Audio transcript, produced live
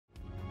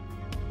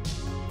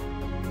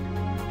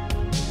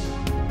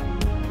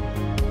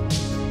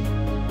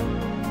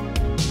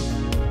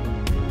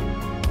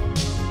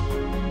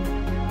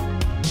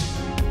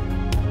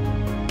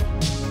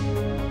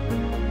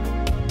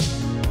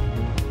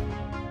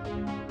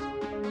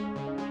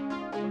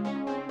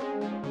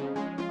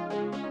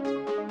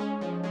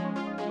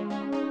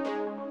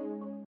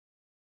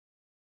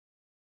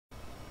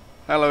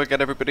Hello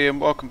again everybody and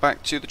welcome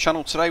back to the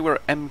channel. Today we're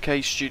at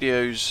MK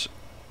Studios,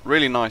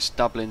 really nice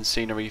Dublin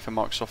scenery for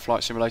Microsoft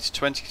Flight Simulator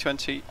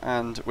 2020,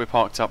 and we're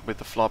parked up with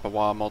the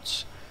flybywire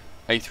mods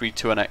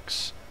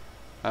A32NX,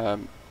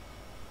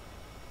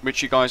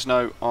 which you guys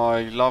know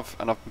I love,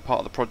 and I've been part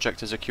of the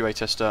project as a QA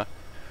tester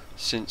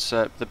since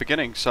the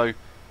beginning. So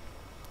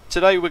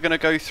today we're going to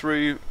go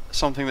through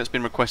something that's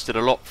been requested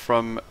a lot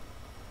from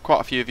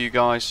quite a few of you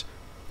guys: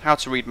 how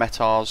to read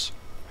METARs,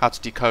 how to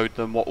decode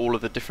them, what all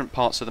of the different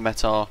parts of the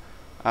METAR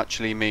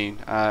actually mean.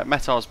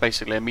 METAR is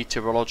basically a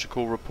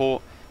meteorological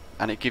report,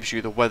 and it gives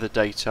you the weather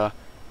data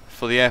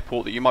for the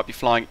airport that you might be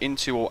flying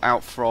into or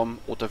out from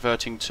or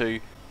diverting to,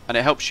 and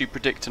it helps you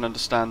predict and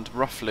understand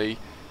roughly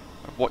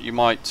what you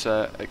might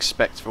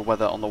expect for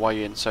weather on the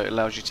way in. So it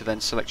allows you to then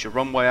select your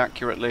runway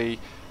accurately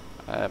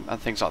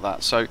and things like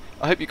that. So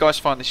I hope you guys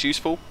find this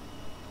useful.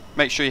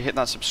 Make sure you hit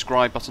that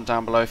subscribe button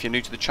down below if you're new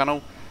to the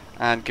channel,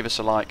 and give us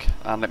a like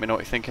and let me know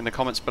what you think in the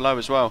comments below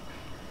as well.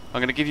 I'm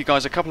going to give you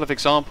guys a couple of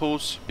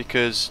examples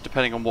because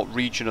depending on what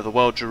region of the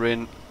world you're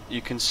in, you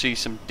can see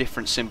some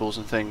different symbols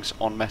and things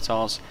on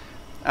METARs,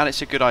 and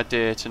it's a good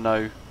idea to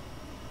know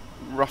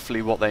roughly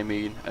what they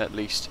mean at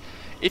least.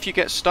 If you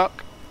get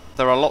stuck,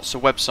 there are lots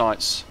of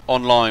websites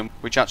online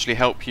which actually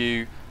help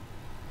you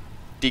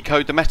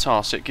decode the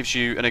METAR, so it gives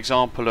you an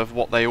example of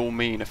what they all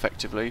mean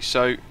effectively.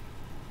 So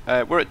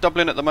we're at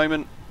Dublin at the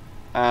moment,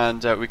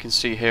 and we can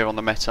see here on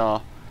the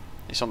METAR,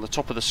 it's on the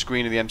top of the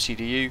screen of the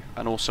MCDU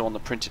and also on the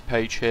printed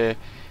page here,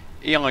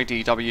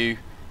 EIDW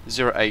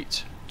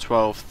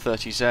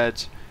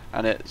 081230Z,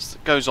 and it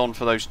goes on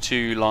for those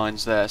two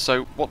lines there.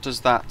 So what does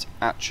that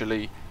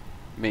actually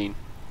mean?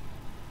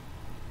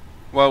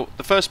 Well,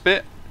 the first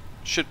bit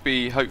should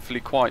be hopefully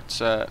quite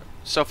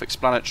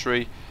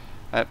self-explanatory.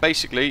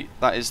 Basically,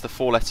 that is the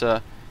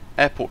 4-letter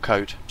airport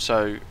code.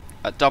 So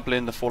at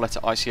Dublin, the 4-letter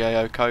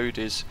ICAO code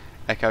is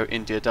Echo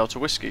India Delta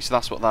Whiskey, so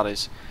that's what that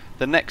is.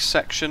 The next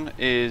section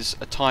is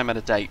a time and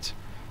a date.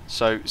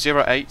 So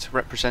 08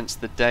 represents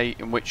the day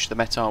in which the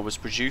METAR was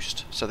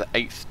produced, so the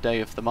 8th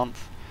day of the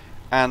month,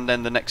 and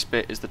then the next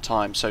bit is the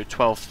time, so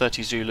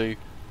 12:30 Zulu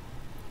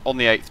on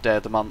the 8th day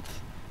of the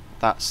month.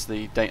 That's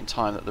the date and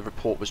time that the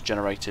report was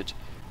generated.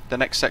 The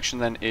next section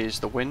then is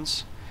the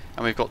winds,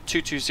 and we've got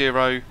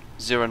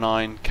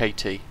 22009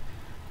 KT,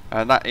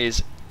 and that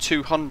is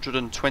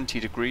 220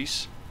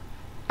 degrees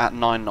at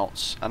 9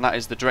 knots, and that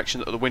is the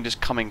direction that the wind is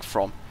coming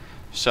from.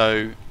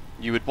 So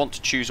you would want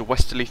to choose a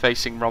westerly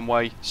facing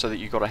runway so that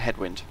you've got a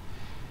headwind.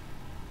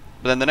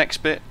 But then the next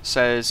bit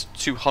says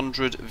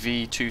 200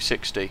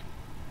 V260,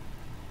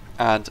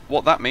 and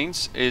what that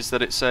means is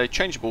that it's a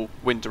changeable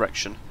wind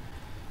direction.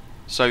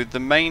 So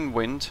the main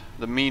wind,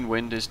 the mean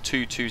wind, is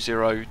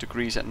 220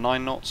 degrees at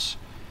 9 knots,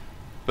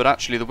 but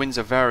actually the winds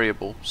are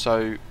variable,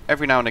 so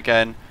every now and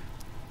again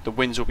the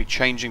winds will be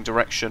changing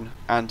direction,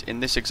 and in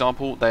this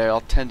example they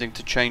are tending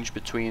to change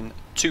between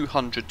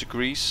 200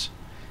 degrees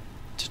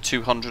to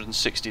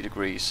 260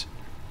 degrees,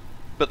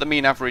 but the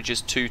mean average is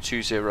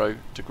 220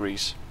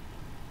 degrees.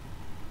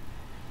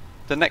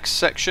 The next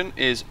section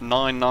is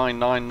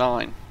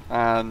 9999,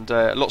 and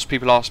lots of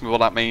people ask me what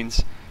that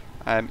means.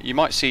 You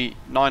might see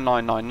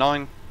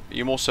 9999, but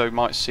you also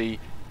might see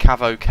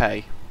CAV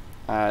OK.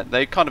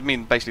 They kind of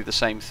mean basically the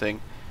same thing,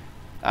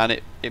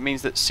 and it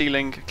means that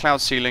ceiling, cloud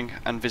ceiling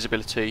and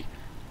visibility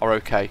are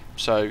okay.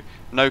 So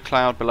no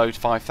cloud below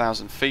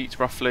 5,000 feet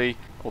roughly,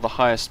 or the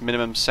highest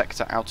minimum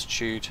sector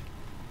altitude.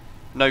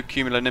 No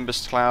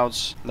cumulonimbus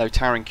clouds, no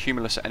towering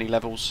cumulus at any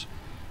levels,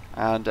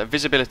 and a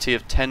visibility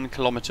of 10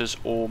 kilometers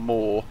or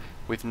more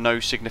with no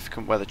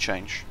significant weather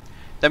change.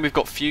 Then we've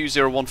got FEW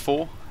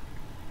 014,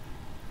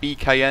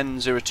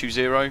 BKN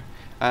 020,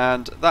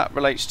 and that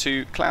relates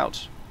to cloud.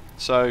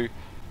 So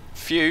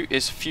FEW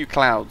is few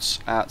clouds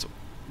at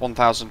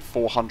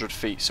 1,400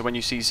 feet. So when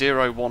you see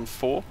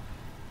 014,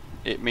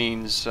 it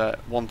means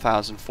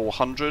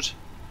 1,400.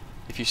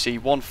 If you see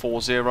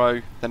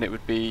 140, then it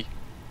would be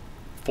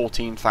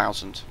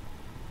 14,000.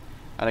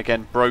 And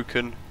again,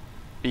 broken,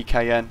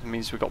 BKN,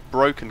 means we've got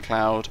broken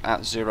cloud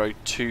at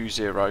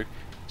 020,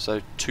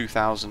 so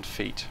 2,000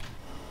 feet.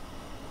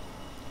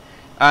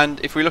 And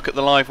if we look at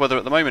the live weather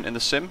at the moment in the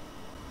sim,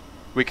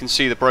 we can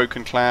see the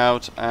broken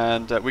cloud,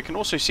 and we can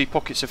also see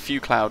pockets of few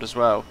cloud as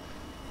well,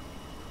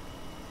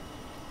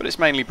 but it's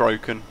mainly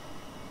broken.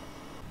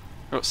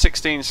 We've got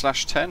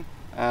 16/10,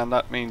 and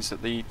that means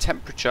that the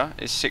temperature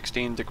is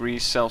 16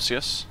 degrees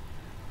Celsius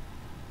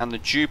and the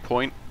dew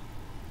point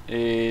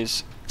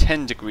is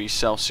 10 degrees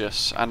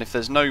Celsius, and if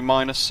there's no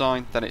minus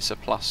sign then it's a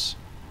plus.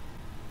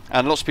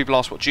 And lots of people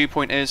ask what dew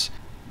point is.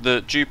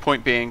 The dew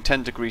point being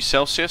 10 degrees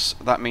Celsius,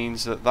 that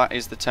means that that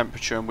is the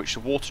temperature in which the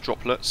water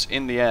droplets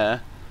in the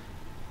air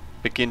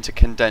begin to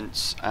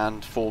condense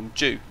and form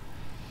dew.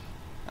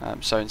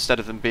 So instead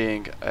of them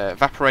being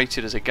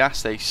evaporated as a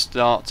gas, they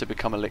start to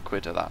become a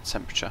liquid at that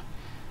temperature.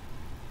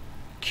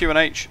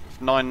 QNH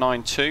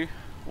 992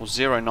 or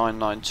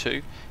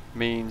 0992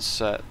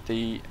 means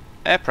the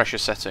air pressure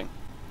setting.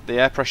 The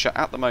air pressure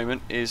at the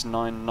moment is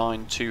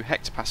 992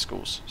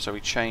 hectopascals, so we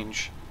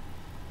change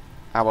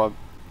our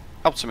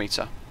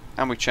altimeter.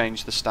 and we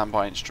change the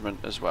standby instrument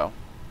as well.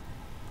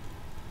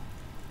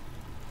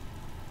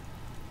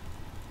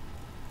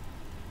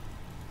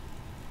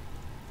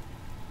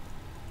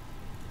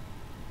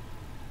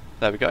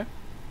 There we go.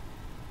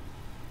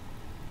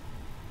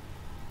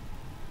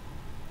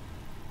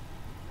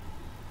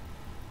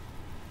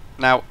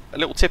 Now, a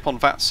little tip on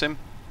VATSIM: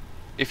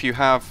 if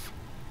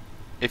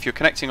you're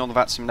connecting on the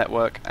VATSIM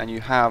network and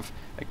you have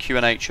a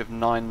QNH of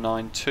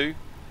 992,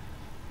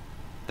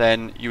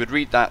 then you would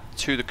read that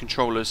to the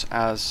controllers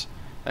as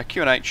a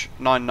QNH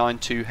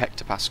 992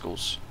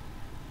 hectopascals.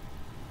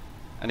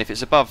 And if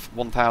it's above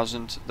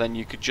 1000, then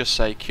you could just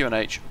say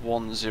QNH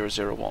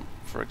 1001,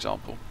 for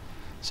example.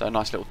 So a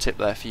nice little tip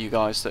there for you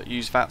guys that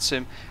use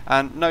VATSIM.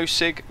 And no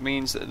SIG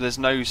means that there's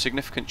no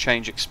significant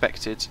change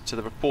expected to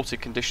the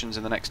reported conditions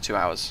in the next 2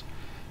 hours.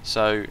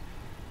 So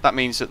that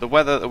means that the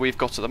weather that we've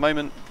got at the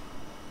moment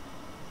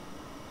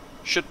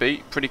should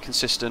be pretty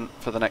consistent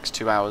for the next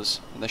 2 hours,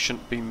 and there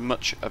shouldn't be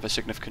much of a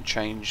significant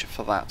change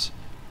for that.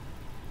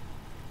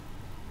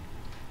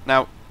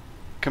 Now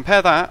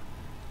compare that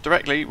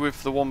directly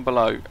with the one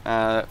below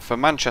for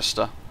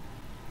Manchester,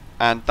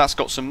 and that's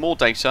got some more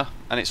data,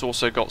 and it's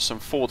also got some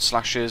forward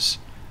slashes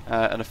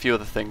and a few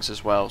other things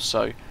as well.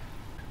 So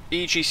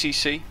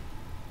EGCC,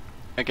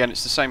 again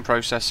it's the same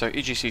process. So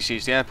EGCC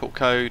is the airport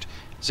code,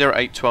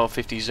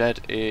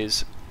 081250Z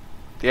is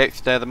the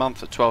 8th day of the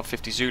month at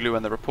 12:50 Zulu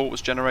when the report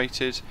was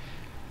generated,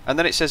 and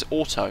then it says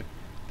auto.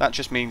 That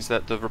just means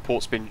that the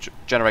report's been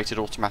generated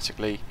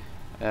automatically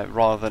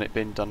rather than it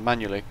being done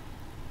manually.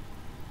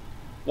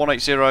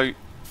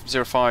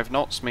 180.05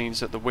 knots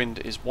means that the wind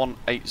is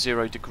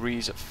 180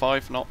 degrees at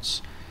 5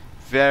 knots,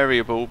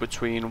 variable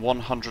between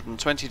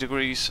 120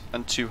 degrees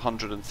and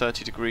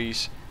 230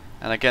 degrees,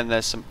 and again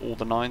there's all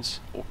the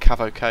nines, or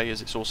CAV-OK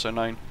as it's also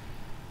known.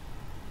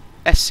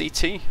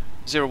 SCT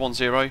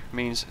 010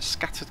 means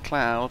scattered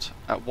cloud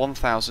at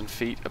 1000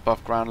 feet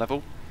above ground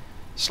level.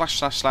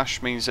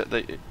 // means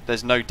that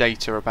there's no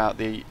data about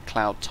the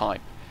cloud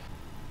type.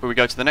 When we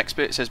go to the next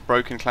bit, it says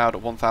broken cloud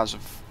at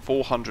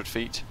 1400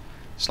 feet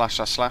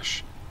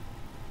 //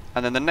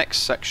 and then the next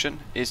section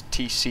is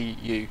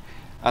TCU,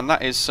 and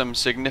that is some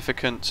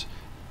significant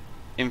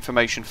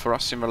information for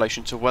us in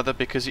relation to weather,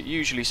 because it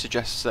usually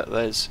suggests that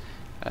there's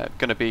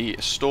going to be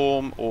a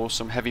storm or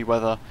some heavy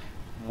weather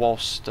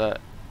whilst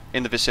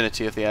in the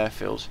vicinity of the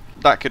airfield.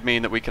 That could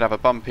mean that we could have a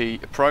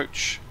bumpy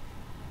approach.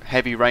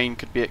 Heavy rain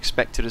could be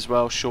expected as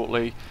well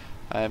shortly.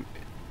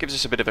 Gives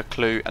us a bit of a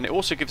clue, and it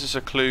also gives us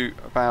a clue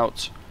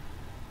about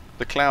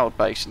the cloud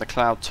base and the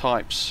cloud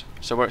types.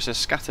 So where it says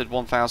scattered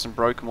 1000,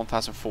 broken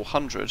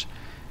 1400,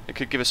 it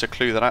could give us a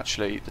clue that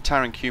actually the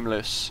towering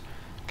cumulus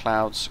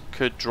clouds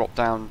could drop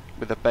down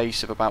with a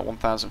base of about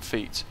 1000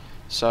 feet.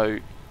 So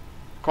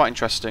quite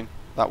interesting,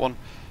 that one.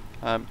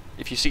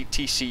 If you see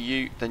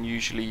TCU, then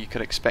usually you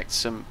could expect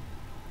some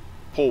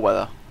poor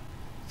weather.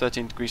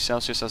 13 degrees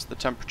Celsius as the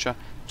temperature,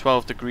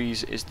 12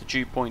 degrees is the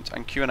dew point,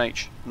 and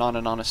QNH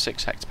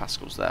 906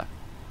 hectopascals there.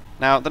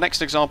 Now the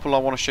next example I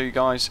want to show you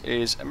guys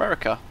is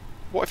America.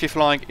 What if you're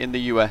flying in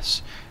the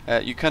US?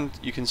 You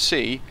can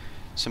see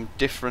some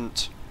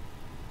different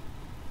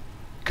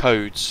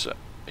codes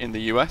in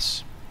the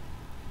US,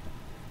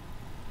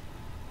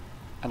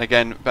 and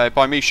again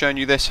by me showing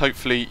you this,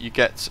 hopefully you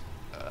get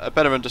a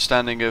better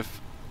understanding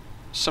of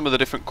some of the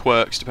different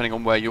quirks depending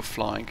on where you're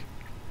flying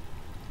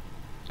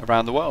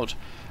around the world.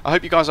 I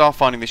hope you guys are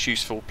finding this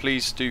useful.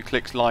 Please do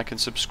click like and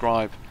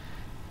subscribe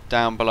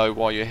down below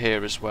while you're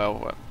here as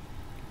well.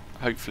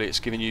 Hopefully it's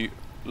given you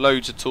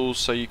loads of tools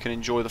so you can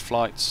enjoy the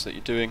flights that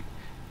you're doing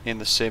in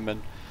the sim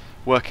and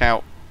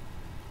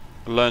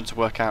learn to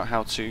work out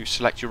how to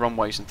select your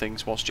runways and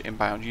things whilst you're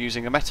inbound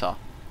using a METAR.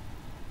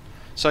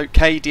 So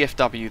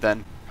KDFW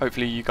then,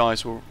 hopefully you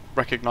guys will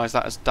recognise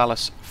that as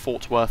Dallas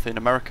Fort Worth in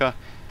America,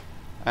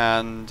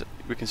 and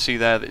we can see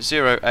there that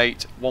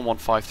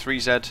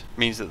 081153Z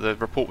means that the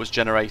report was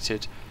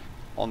generated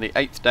on the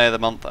 8th day of the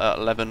month at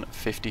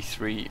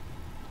 11:53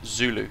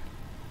 Zulu,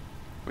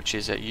 which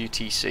is at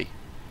UTC.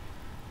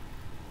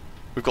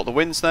 We've got the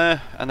winds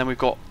there, and then we've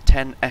got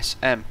 10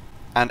 SM,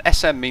 and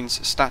SM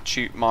means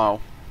statute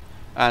mile,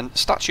 and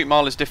statute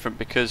mile is different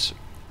because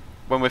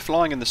when we're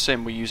flying in the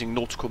sim we're using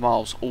nautical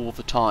miles all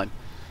the time,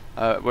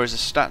 whereas a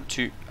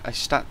statute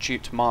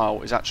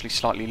mile is actually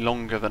slightly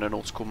longer than a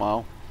nautical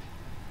mile.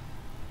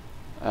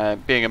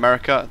 Being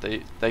America,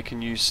 they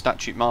can use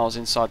statute miles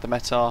inside the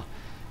METAR,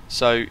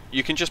 so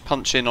you can just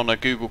punch in on a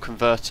Google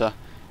converter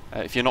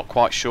if you're not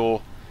quite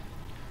sure.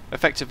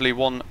 Effectively,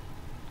 one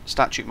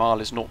statute mile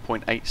is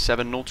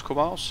 0.87 nautical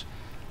miles,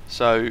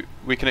 so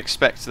we can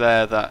expect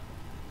there that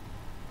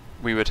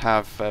we would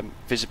have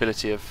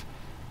visibility of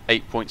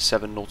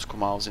 8.7 nautical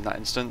miles in that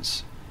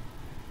instance,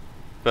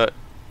 but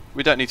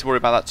we don't need to worry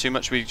about that too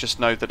much. We just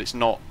know that it's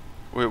not,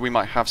 we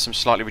might have some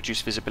slightly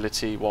reduced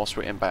visibility whilst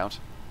we're inbound.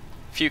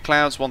 Few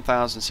clouds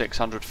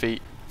 1,600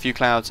 feet, few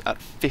clouds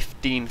at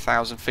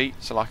 15,000 feet,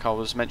 so like I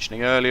was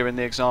mentioning earlier in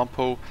the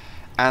example,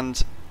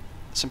 and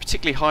some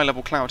particularly high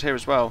level cloud here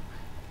as well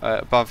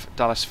above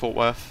Dallas Fort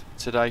Worth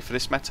today for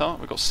this METAR.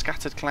 We've got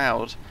scattered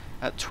cloud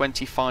at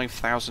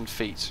 25,000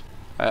 feet.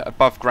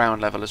 Above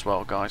ground level as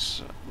well,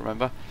 guys,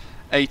 remember.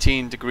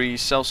 18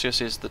 degrees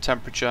Celsius is the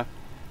temperature,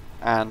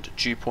 and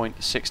dew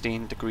point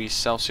 16 degrees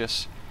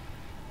Celsius.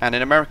 And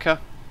in America,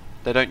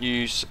 they don't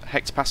use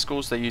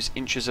hectopascals, they use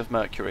inches of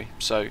mercury.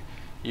 So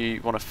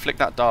you want to flick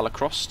that dial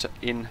across to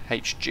in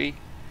HG,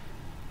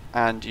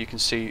 and you can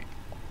see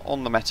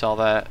on the METAR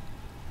there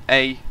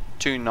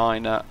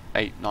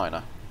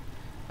A32NX,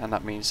 and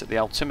that means that the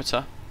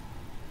altimeter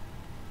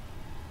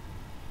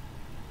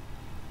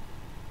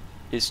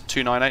is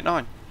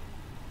 2989.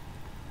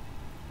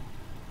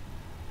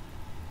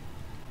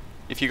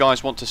 If you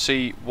guys want to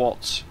see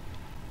what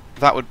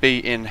that would be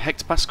in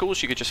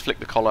hectopascals, you could just flick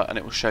the collar and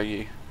it will show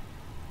you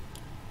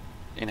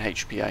in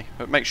HPA.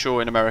 But make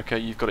sure in America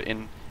you've got it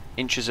in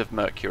inches of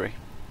mercury.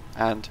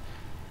 And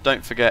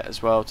don't forget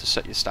as well to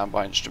set your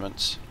standby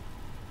instruments.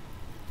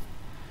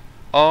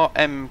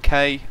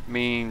 RMK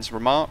means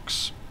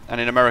remarks,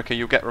 and in America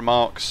you'll get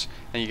remarks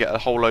and you get a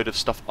whole load of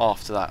stuff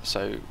after that,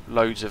 so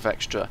loads of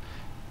extra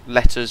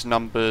letters,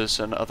 numbers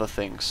and other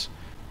things.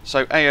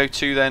 So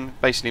AO2 then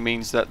basically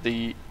means that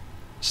the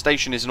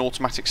station is an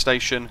automatic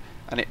station,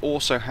 and it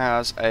also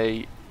has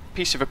a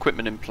piece of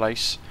equipment in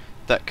place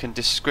that can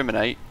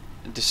discriminate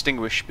and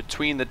distinguish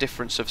between the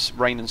difference of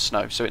rain and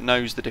snow. So it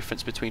knows the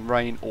difference between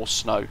rain or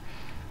snow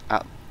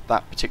at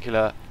that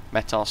particular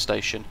METAR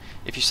station.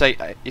 If you see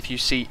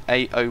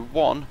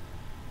A01,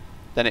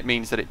 then it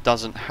means that it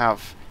doesn't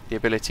have the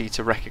ability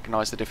to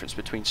recognise the difference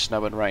between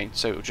snow and rain,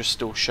 so it will just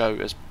still show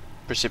as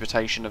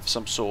precipitation of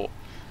some sort.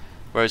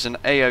 Whereas an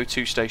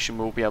AO2 station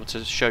will be able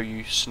to show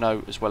you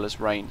snow as well as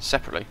rain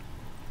separately.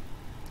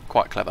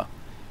 Quite clever.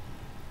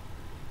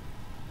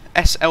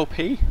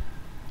 SLP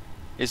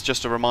is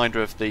just a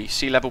reminder of the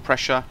sea level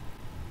pressure.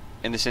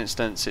 In this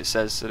instance it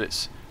says that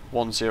it's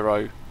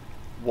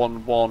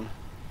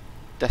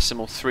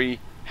 1011.3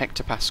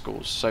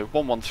 hectopascals. So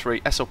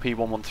 113, SLP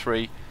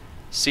 113,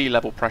 sea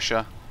level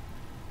pressure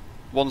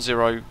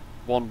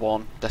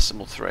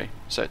 1011.3.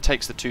 So it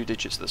takes the two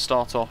digits that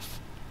start off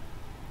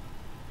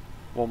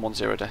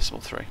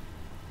 110.3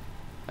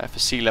 for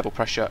sea level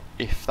pressure,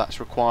 if that's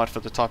required for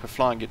the type of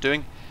flying you're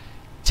doing.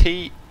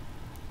 T,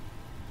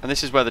 and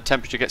this is where the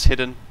temperature gets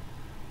hidden.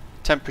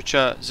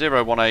 Temperature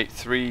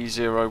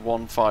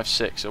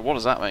 01830.156. So what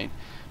does that mean?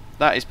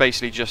 That is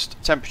basically just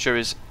temperature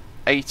is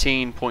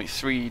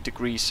 18.3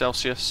 degrees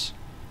Celsius.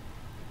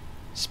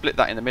 Split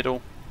that in the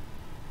middle.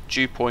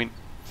 Dew point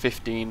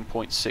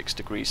 15.6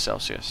 degrees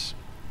Celsius.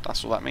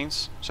 That's all that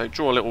means. So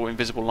draw a little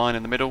invisible line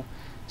in the middle,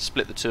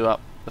 split the two up.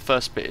 The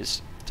first bit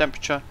is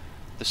temperature,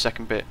 the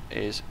second bit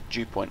is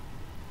dew point.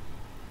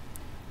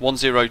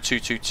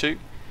 10222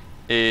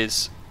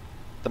 is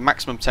the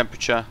maximum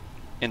temperature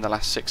in the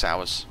last 6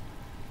 hours.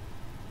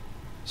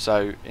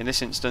 So in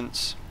this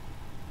instance,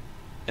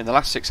 in the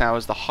last 6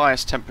 hours, the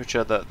highest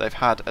temperature that they've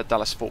had at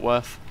Dallas Fort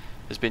Worth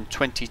has been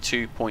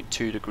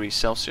 22.2 degrees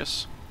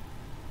Celsius,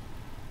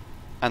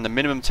 and the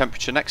minimum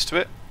temperature next to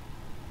it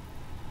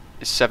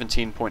is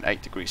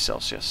 17.8 degrees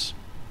Celsius.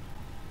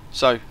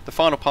 So the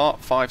final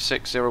part,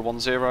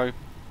 56010,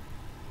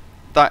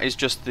 that is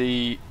just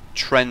the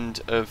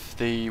trend of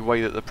the way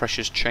that the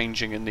pressure is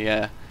changing in the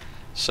air.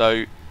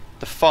 So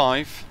the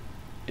 5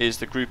 is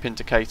the group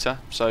indicator,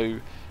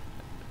 so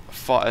a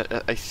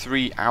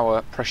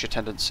 3-hour pressure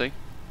tendency.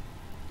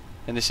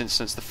 In this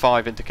instance the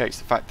 5 indicates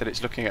the fact that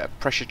it's looking at a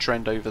pressure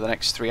trend over the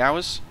next 3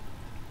 hours.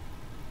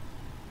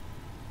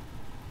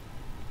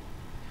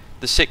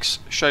 The 6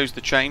 shows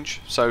the change,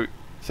 so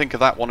think of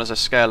that one as a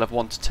scale of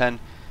 1 to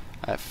 10,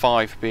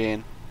 5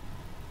 being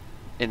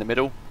in the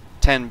middle,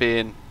 10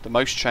 being the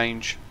most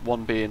change,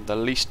 1 being the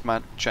least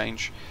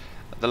change.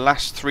 The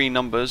last 3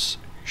 numbers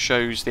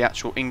shows the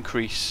actual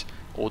increase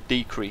or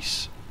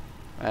decrease.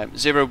 010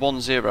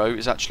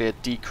 is actually a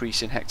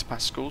decrease in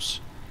hectopascals,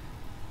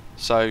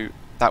 so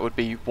that would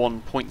be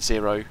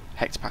 1.0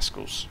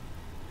 hectopascals.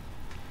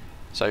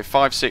 So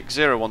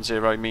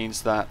 56010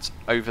 means that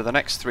over the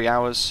next 3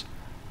 hours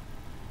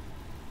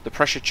the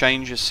pressure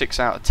change is 6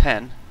 out of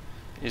 10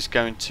 is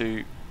going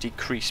to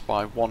decrease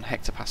by 1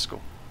 hectopascal.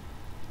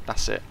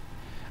 That's it.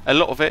 A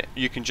lot of it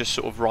you can just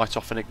sort of write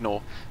off and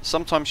ignore.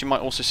 Sometimes you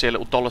might also see a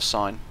little dollar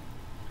sign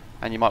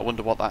and you might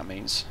wonder what that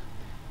means.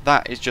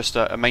 That is just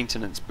a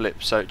maintenance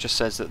blip, so it just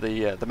says that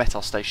the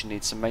METAR station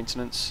needs some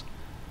maintenance.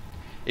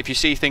 If you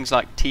see things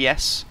like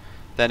TS,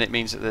 then it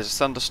means that there's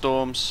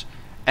thunderstorms.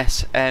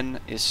 SN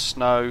is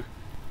snow.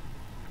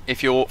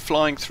 If you're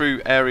flying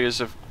through areas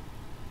of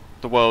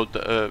the world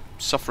that are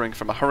suffering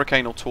from a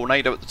hurricane or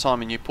tornado at the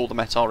time and you pull the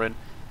METAR in,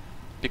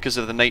 because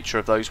of the nature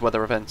of those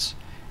weather events,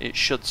 it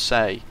should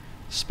say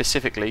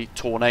specifically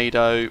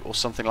tornado or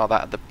something like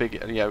that at the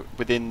big,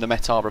 within the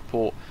METAR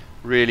report,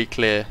 really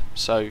clear,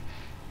 so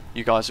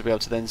you guys will be able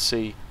to then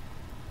see.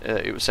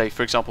 It will say,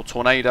 for example,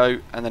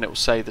 tornado, and then it will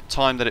say the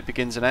time that it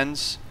begins and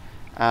ends,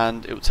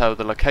 and it will tell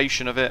the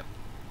location of it,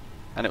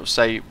 and it will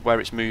say where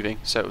it's moving.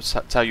 So it will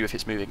tell you if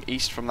it's moving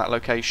east from that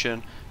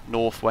location,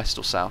 north, west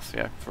or south,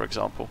 for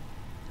example.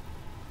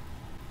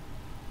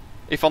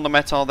 If on the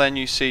METAR then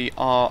you see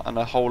R and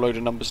a whole load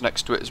of numbers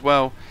next to it as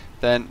well,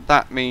 then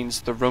that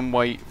means the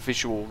runway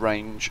visual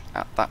range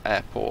at that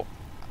airport.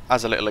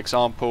 As a little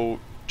example,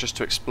 just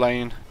to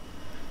explain,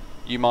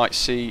 you might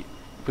see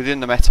within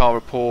the METAR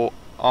report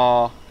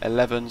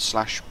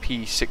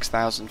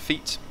R11/P6000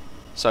 feet.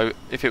 So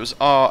if it was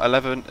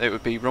R11, it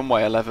would be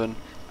runway 11,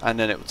 and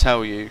then it will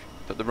tell you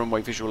that the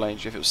runway visual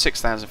range, if it was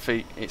 6,000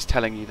 feet, it's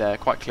telling you there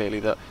quite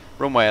clearly that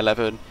runway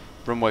 11,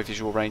 runway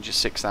visual range is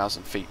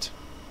 6,000 feet.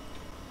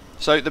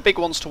 So the big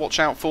ones to watch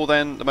out for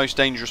then, the most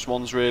dangerous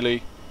ones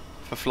really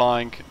for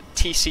flying: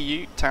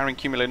 TCU, towering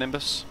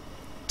cumulonimbus;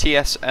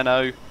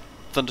 TSNO,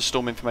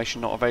 thunderstorm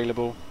information not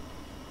available;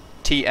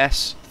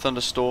 TS,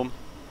 thunderstorm;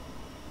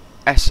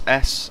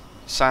 SS,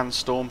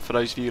 sandstorm, for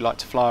those of you who like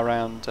to fly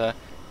around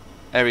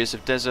areas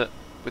of desert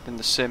within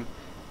the sim,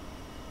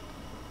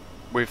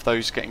 with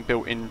those getting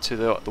built into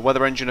the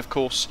weather engine of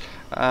course,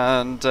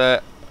 and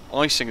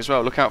icing as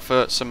well. Look out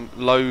for some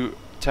low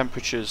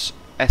temperatures.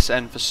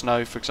 SN for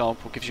snow, for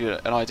example, gives you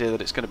an idea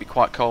that it's going to be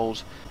quite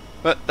cold.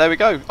 But there we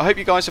go. I hope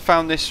you guys have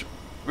found this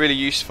really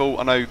useful.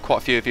 I know quite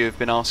a few of you have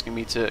been asking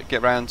me to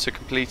get around to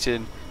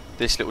completing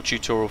this little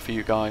tutorial for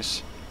you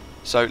guys.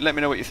 So let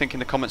me know what you think in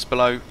the comments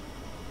below.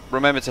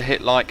 Remember to hit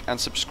like and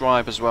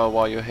subscribe as well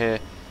while you're here.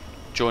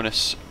 Join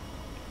us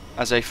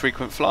as a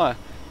frequent flyer.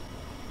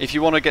 If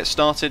you want to get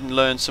started and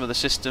learn some of the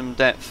system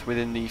depth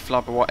within the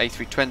flybywire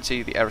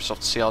A320, the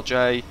Aerosoft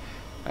CRJ,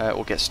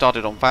 or get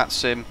started on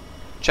VATSIM,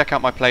 check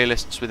out my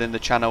playlists within the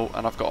channel,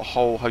 and I've got a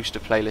whole host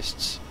of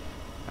playlists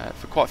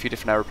for quite a few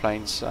different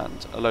aeroplanes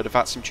and a load of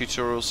VATSIM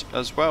tutorials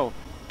as well.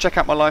 Check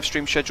out my live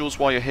stream schedules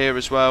while you're here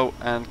as well,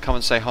 and come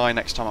and say hi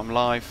next time I'm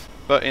live.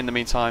 But in the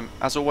meantime,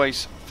 as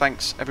always,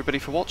 thanks everybody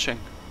for watching.